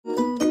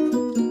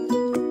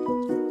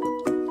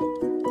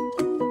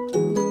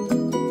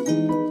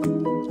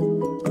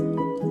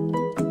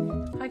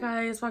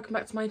guys, welcome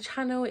back to my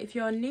channel. If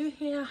you are new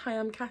here, hi,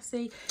 I'm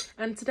Cassie,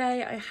 and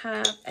today I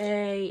have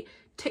a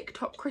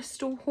TikTok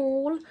crystal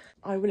haul.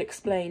 I will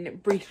explain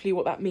briefly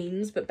what that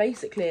means, but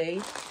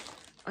basically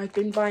I've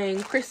been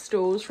buying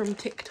crystals from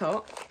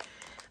TikTok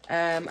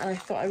and I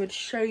thought I would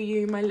show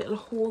you my little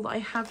haul that I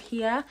have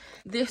here.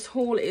 This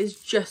haul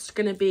is just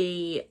going to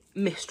be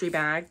mystery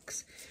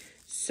bags,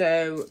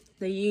 so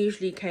they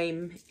usually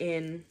came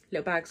in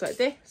little bags like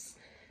this,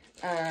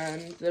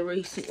 and the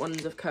recent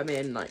ones have come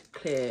in like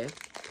clear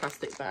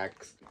plastic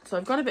bags. So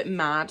I've gone a bit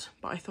mad,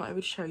 but I thought I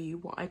would show you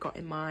what I got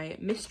in my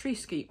mystery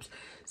scoops.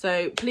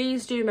 So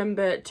please do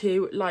remember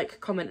to like,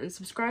 comment and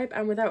subscribe,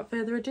 and without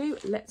further ado,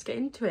 let's get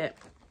into it.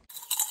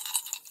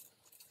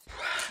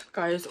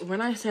 Guys, when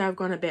I say I've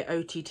gone a bit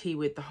OTT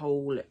with the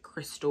whole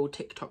crystal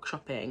TikTok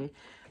shopping,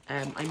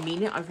 I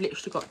mean it. I've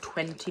literally got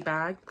 20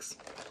 bags.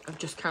 I've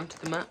just counted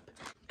them up.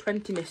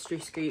 20 mystery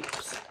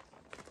scoops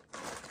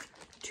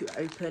to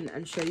open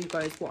and show you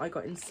guys what I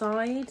got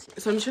inside.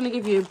 So I'm just going to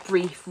give you a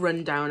brief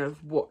rundown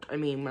of what I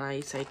mean when I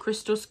say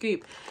crystal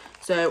scoop.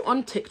 So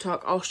on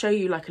TikTok, I'll show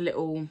you like a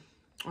little,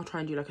 I'll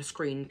try and do like a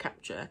screen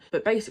capture,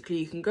 but basically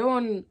you can go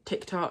on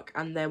TikTok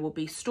and there will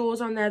be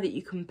stores on there that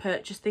you can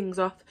purchase things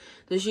off.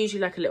 There's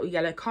usually like a little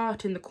yellow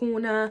cart in the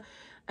corner,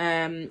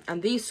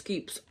 and these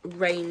scoops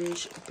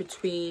range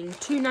between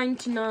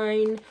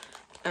 £2.99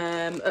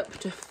 up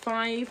to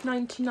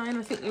 £5.99.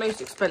 I think the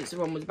most expensive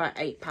one was about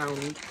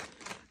 £8,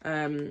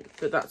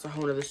 but that's a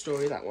whole other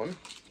story, that one.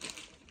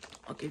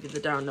 I'll give you the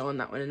down low on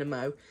that one in a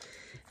mo.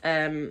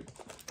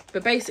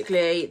 But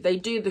basically, they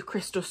do the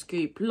crystal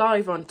scoop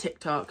live on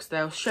TikTok. So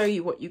they'll show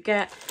you what you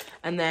get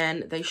and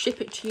then they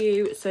ship it to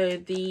you. So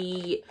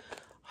the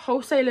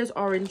wholesalers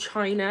are in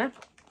China.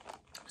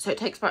 So it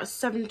takes about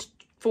 7 to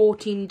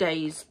 14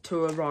 days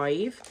to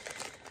arrive.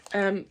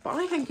 But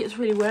I think it's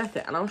really worth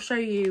it. And I'll show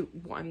you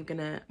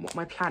what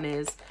my plan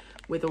is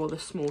with all the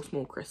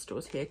small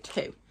crystals here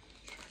too.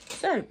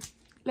 So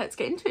let's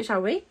get into it,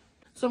 shall we?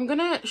 So I'm going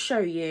to show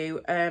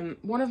you,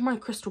 one of my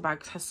crystal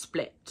bags has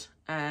split.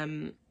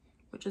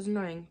 Which is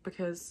annoying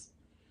because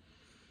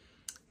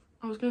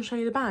I was going to show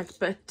you the bag,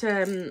 but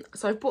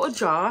so I bought a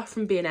jar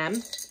from B&M.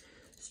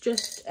 It's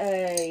just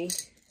a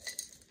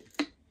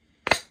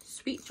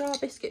sweet jar,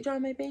 biscuit jar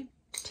maybe,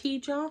 tea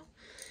jar.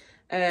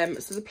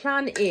 So the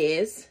plan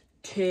is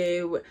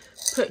to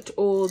put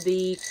all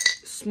the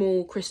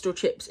small crystal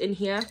chips in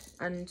here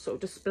and sort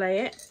of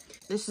display it.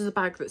 This is a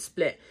bag that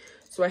split,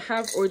 so I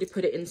have already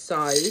put it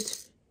inside.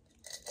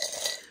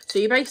 So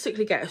you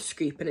basically get a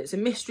scoop, and it's a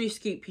mystery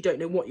scoop. You don't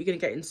know what you're going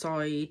to get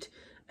inside.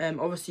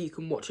 Obviously, you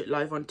can watch it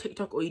live on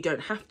TikTok, or you don't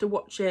have to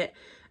watch it,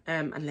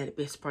 and let it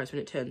be a surprise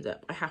when it turns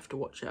up. I have to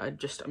watch it.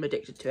 I'm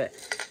addicted to it.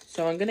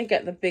 So I'm going to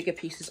get the bigger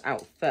pieces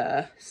out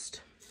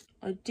first.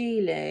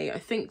 Ideally, I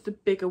think the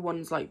bigger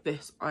ones like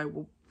this I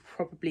will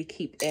probably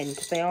keep in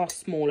because they are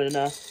small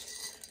enough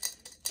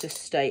to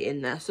stay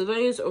in there. So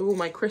those are all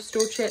my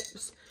crystal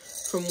chips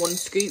from one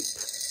scoop.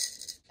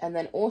 And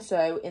then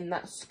also in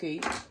that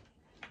scoop,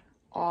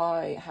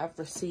 I have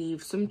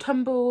received some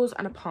tumbles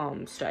and a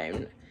palm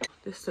stone.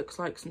 This looks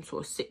like some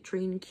sort of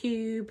citrine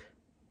cube.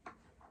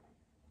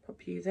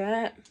 Pop you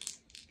there.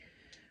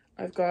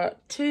 I've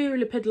got 2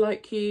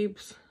 lepidolite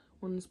cubes.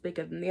 One's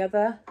bigger than the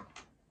other.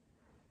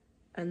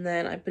 And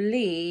then I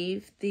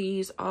believe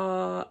these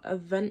are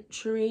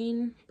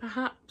aventurine,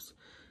 perhaps.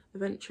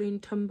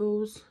 Aventurine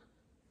tumbles.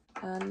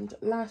 And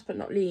last but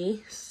not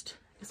least,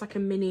 it's like a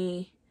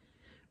mini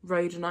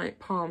rhodonite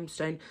palm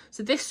stone.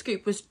 So this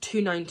scoop was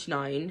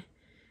 £2.99.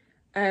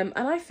 And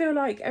I feel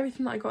like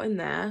everything that I got in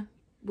there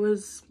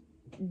was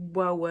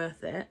well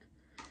worth it.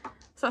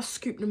 So that's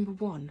scoop number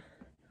 1. I'm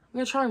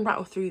going to try and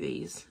rattle through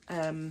these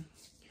to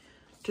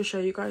show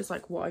you guys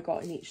like what I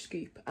got in each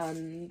scoop,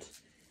 and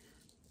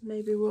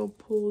maybe we'll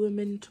pour them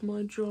into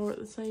my jar at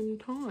the same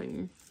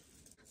time.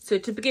 So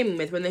to begin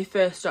with, when they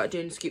first started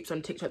doing scoops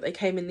on TikTok, they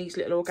came in these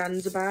little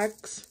organza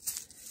bags.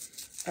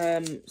 So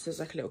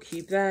there's like a little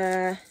cube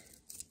there.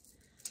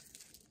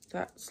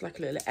 That's like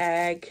a little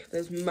egg.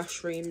 There's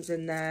mushrooms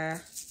in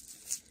there.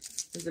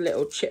 There's a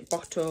little chip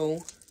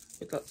bottle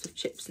with lots of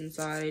chips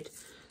inside.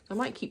 I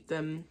might keep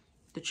the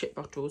chip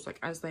bottles like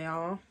as they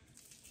are.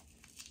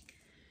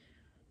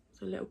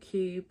 It's a little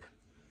cube.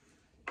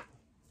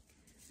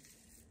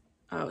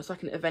 Oh, it's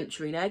like an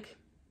aventurine egg.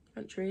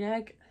 Aventurine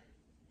egg.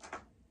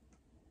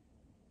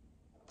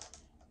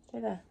 Stay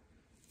there.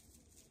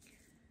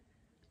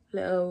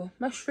 Little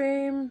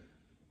mushroom.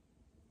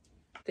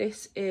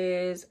 This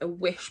is a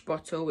wish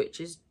bottle,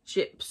 which is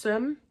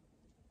gypsum.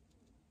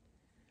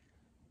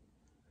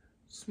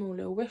 Small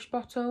little wish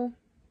bottle.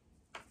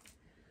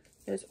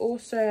 There's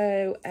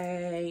also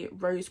a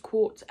rose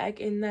quartz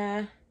egg in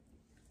there,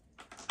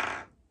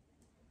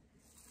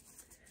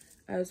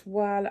 as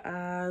well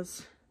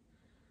as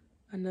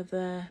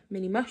another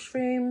mini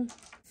mushroom.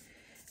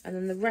 And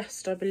then the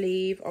rest, I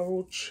believe, are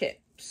all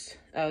chips.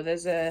 Oh,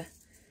 there's a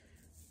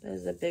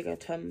bigger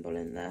tumble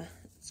in there.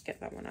 Let's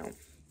get that one out.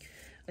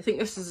 I think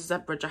this is a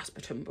zebra jasper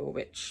tumble,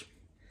 which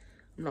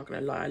I'm not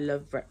gonna lie,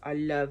 I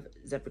love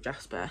zebra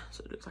jasper,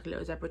 so it looks like a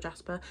little zebra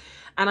jasper.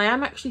 And I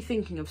am actually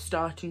thinking of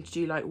starting to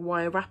do like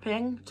wire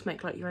wrapping to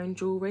make like your own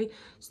jewellery.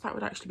 So that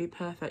would actually be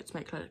perfect to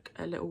make like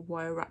a little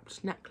wire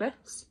wrapped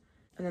necklace.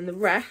 And then the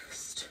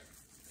rest,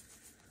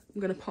 I'm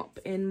gonna pop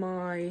in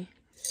my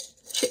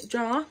chip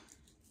jar.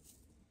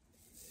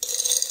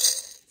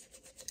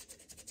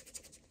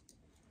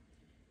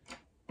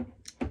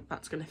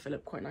 That's gonna fill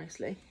up quite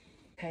nicely.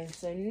 Okay,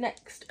 so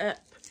next up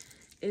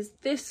is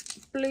this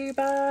blue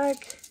bag,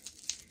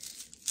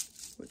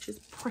 which is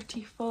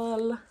pretty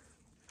full.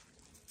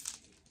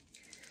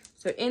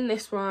 So in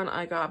this one,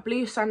 I got a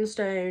blue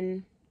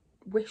sandstone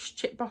wish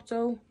chip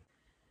bottle,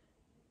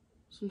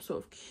 some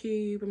sort of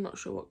cube. I'm not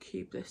sure what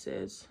cube this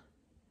is.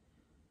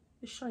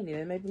 It's shiny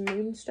though, maybe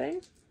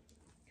moonstone.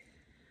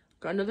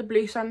 Got another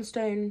blue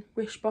sandstone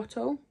wish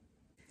bottle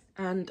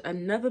and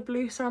another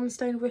blue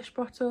sandstone wish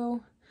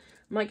bottle.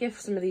 I might give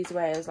some of these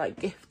away as like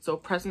gifts or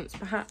presents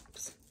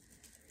perhaps.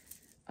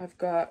 I've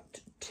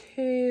got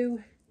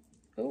two,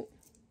 oh,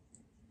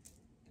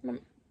 come on.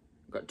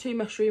 I've got 2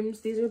 mushrooms.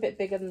 These are a bit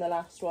bigger than the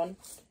last one.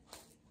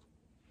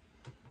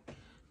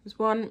 There's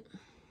 1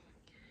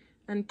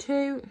 and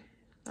 2.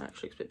 That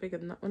actually looks a bit bigger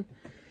than that one.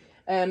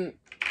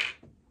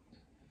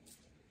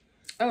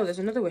 Oh, there's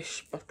another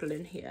wish bottle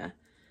in here.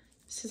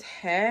 This is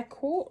hair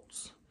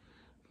quartz.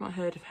 I've not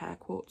heard of hair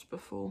quartz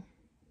before.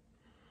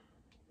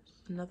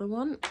 Another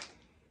one.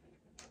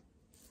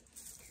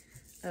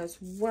 As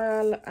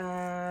well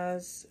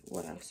as,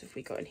 what else have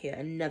we got in here?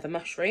 Another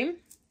mushroom.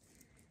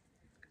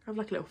 I have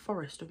like a little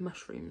forest of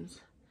mushrooms.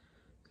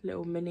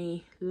 Little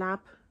mini lab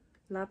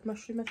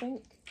mushroom, I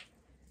think.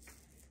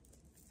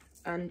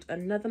 And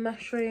another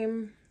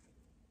mushroom.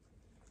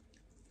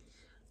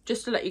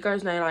 Just to let you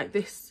guys know, like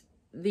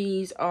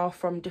these are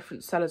from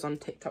different sellers on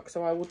TikTok,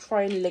 so I will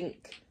try and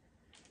link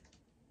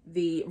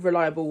the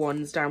reliable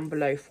ones down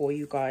below for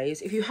you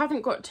guys. If you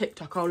haven't got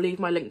TikTok, I'll leave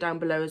my link down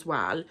below as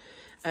well,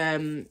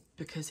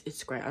 because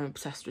it's great. I'm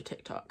obsessed with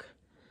TikTok.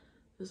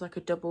 There's like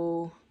a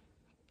double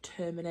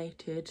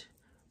terminated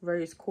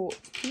rose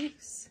quartz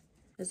piece.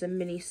 There's a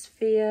mini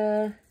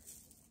sphere,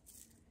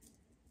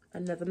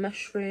 another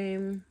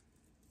mushroom,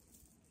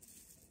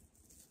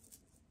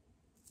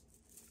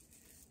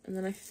 and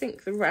then I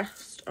think the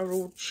rest are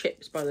all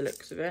chips by the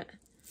looks of it.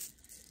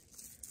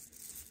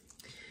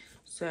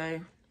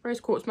 So rose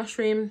quartz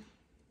mushroom,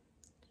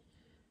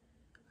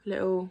 a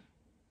little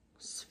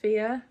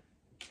sphere,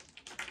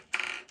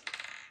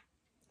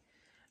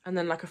 and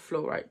then like a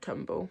fluorite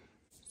tumble.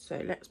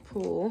 So let's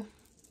pour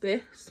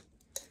this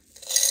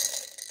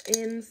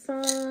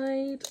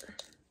inside.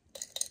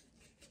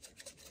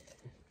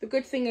 The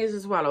good thing is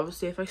as well,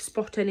 obviously, if I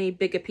spot any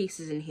bigger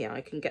pieces in here,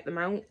 I can get them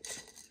out.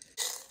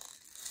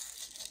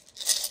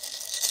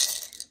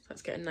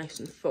 That's getting nice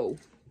and full.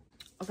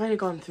 I've only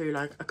gone through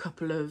like a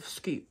couple of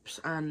scoops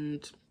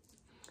and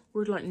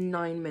we're like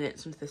 9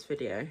 minutes into this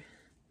video.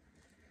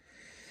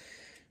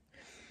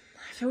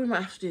 I feel we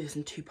might have to do this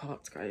in 2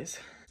 parts, guys.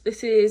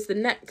 This is the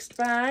next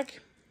bag.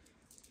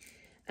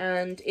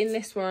 And in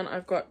this one,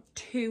 I've got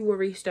 2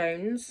 worry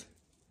stones.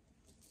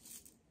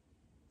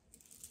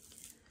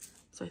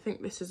 So I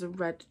think this is a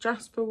red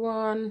jasper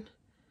one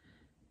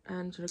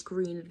and a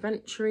green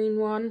adventurine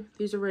one.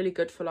 These are really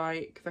good for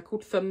like, they're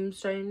called thumb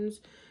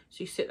stones. So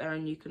you sit there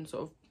and you can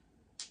sort of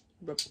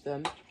rub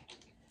them.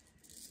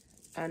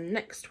 And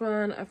next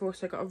one, I've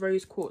also got a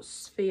rose quartz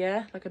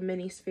sphere, like a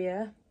mini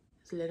sphere.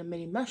 There's a little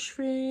mini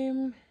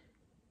mushroom.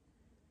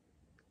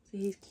 So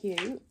he's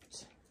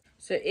cute.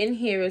 So in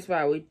here as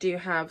well, we do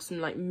have some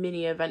like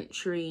mini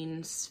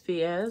aventurine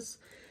spheres,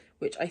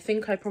 which I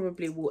think I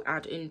probably will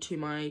add into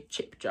my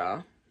chip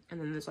jar. And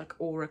then there's like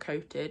aura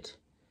coated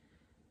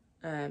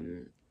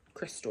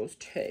crystals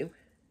too.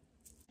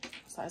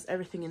 So that's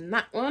everything in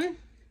that one.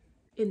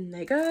 In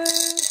they go.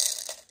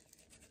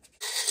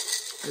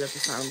 I love the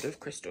sound of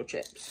crystal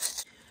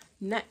chips.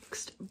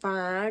 Next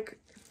bag.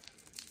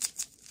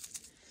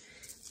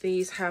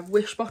 These have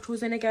wish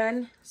bottles in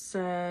again.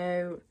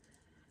 So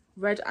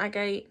red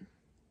agate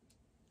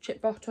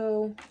chip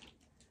bottle,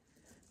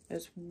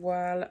 as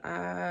well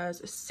as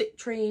a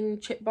citrine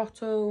chip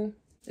bottle.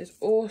 There's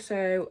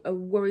also a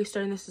worry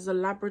stone. This is a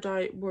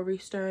labradorite worry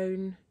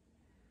stone.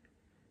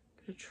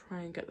 I'm gonna try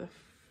and get the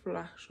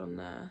flash on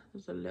there.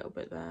 There's a little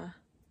bit there.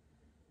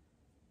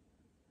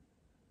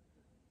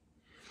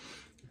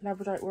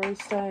 Labradorite worry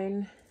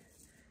stone,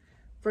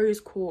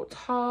 rose quartz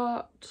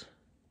heart,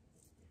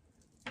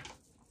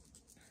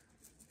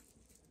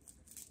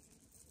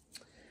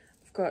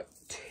 I've got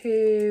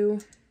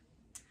two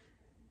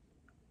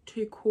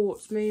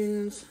quartz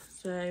moons,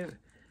 so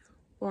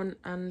 1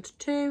 and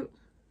 2.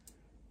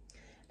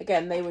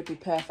 Again, they would be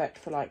perfect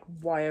for like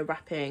wire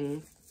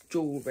wrapping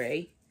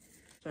jewellery.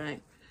 So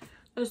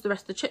those are the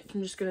rest of the chips.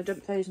 I'm just going to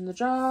dump those in the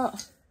jar.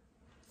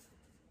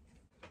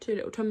 2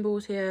 little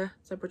tumbles here,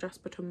 zebra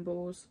jasper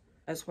tumbles,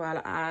 as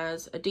well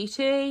as a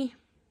DT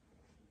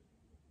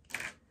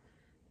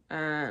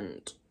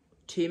and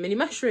 2 mini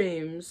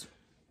mushrooms.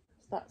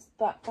 So that's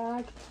that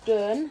bag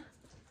done.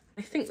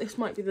 I think this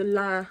might be the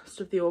last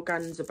of the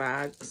organza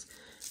bags.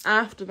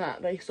 After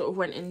that, they sort of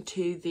went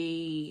into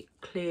the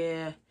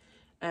clear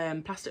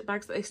plastic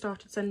bags that they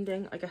started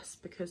sending, I guess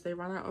because they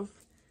ran out of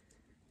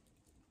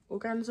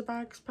organza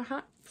bags,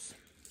 perhaps.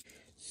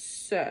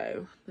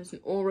 So there's an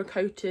aura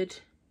coated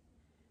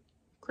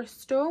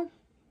crystal,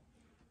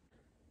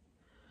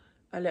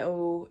 a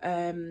little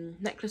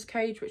necklace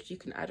cage which you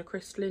can add a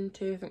crystal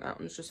into. I think that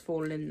one's just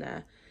fallen in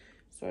there,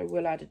 so I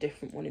will add a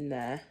different one in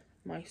there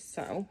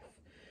myself.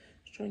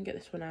 Let's try and get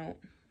this one out.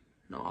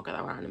 No, I'll get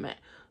that one out in a minute.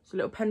 It's a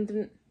little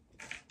pendant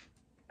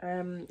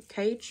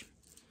cage.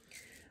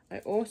 I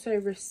also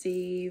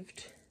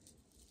received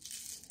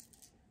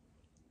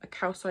a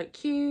calcite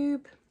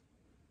cube,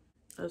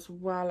 as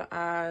well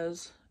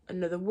as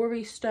another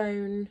worry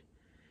stone.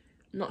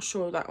 Not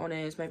sure what that one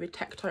is, maybe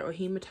tektite or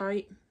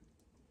hematite.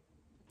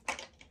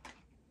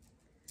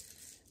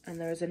 And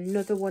there is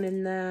another one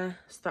in there,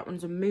 so that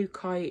one's a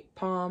mookaite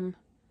palm,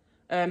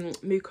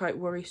 mookaite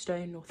worry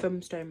stone or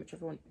thumb stone,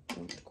 whichever one you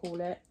want to call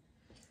it.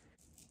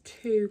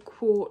 2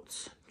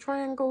 quartz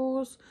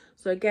triangles,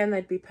 so again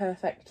they'd be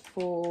perfect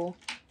for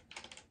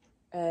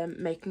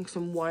making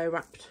some wire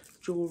wrapped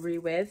jewellery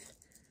with.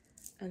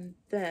 And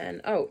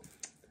then, oh,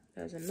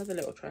 there's another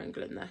little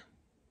triangle in there.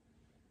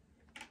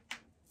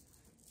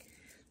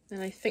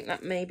 And I think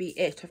that may be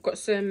it. I've got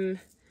some,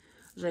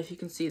 I don't know if you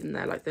can see them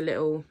there, like the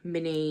little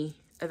mini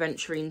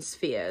aventurine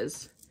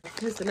spheres.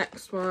 Here's the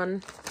next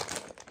one.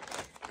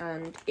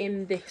 And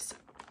in this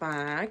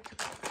bag,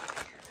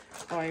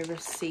 I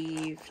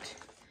received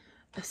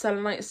a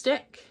selenite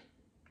stick.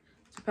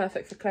 It's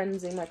perfect for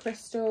cleansing my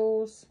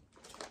crystals.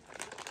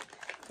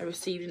 I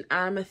received an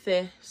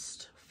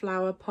amethyst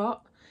flower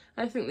pot.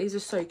 I think these are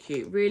so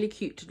cute, really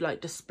cute to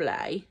like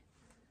display.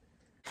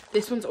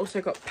 This one's also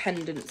got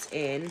pendants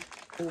in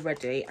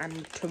already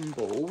and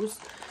tumbles.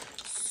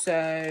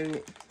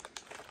 So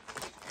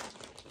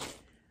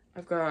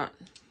I've got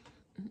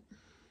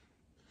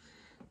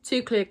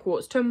 2 clear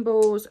quartz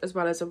tumbles as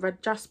well as a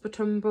red jasper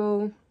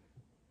tumble.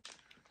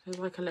 There's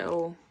like a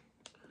little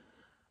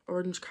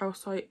orange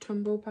calcite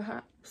tumble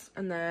perhaps,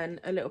 and then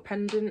a little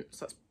pendant,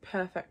 so that's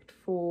perfect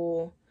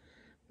for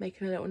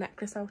making a little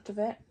necklace out of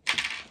it.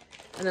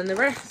 And then the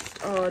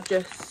rest are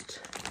just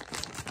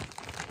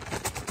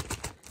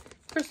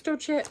crystal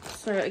chips.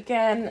 So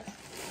again,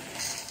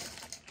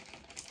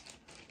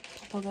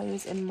 pop all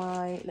those in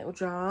my little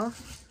jar.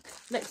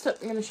 Next up,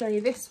 I'm going to show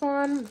you this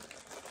one.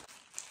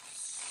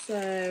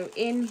 So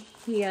in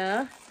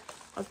here,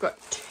 I've got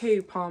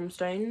 2 palm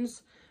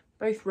stones,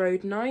 both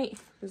rhodonite.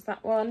 There's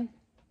that one.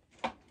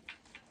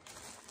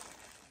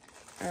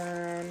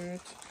 And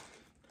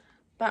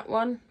that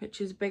one,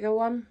 which is a bigger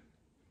one.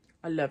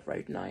 I love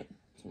rhodonite.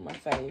 It's one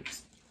of my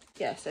faves.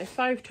 Yeah, so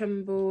 5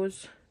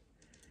 tumbles.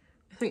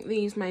 I think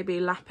these may be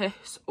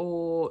lapis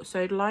or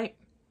sodalite.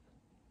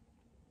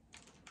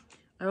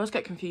 I always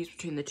get confused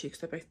between the two because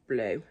they're both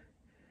blue.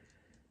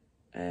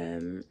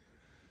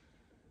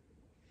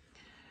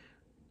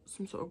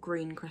 Some sort of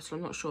green crystal,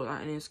 I'm not sure what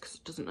that is because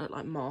it doesn't look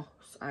like moss,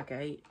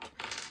 agate.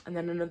 And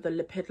then another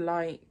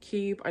lepidolite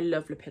cube. I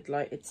love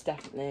lepidolite, it's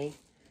definitely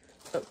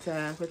up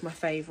there with my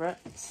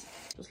favourites.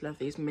 Just love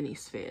these mini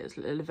spheres,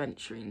 little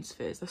aventurine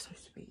spheres, they're so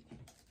sweet.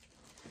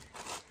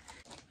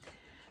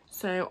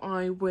 So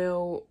I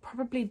will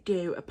probably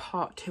do a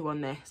part 2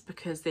 on this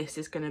because this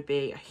is going to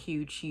be a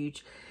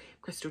huge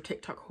crystal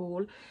TikTok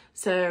haul.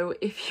 So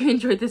if you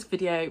enjoyed this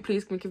video,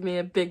 please give me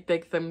a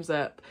big thumbs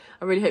up.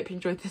 I really hope you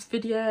enjoyed this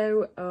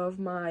video of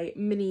my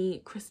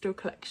mini crystal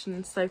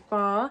collection so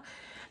far.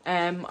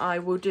 I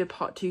will do a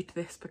part 2 to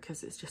this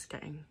because it's just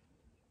getting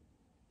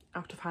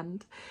out of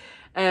hand.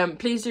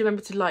 Please do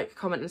remember to like,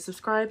 comment and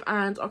subscribe,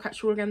 and I'll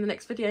catch you all again in the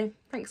next video.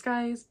 Thanks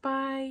guys,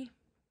 bye.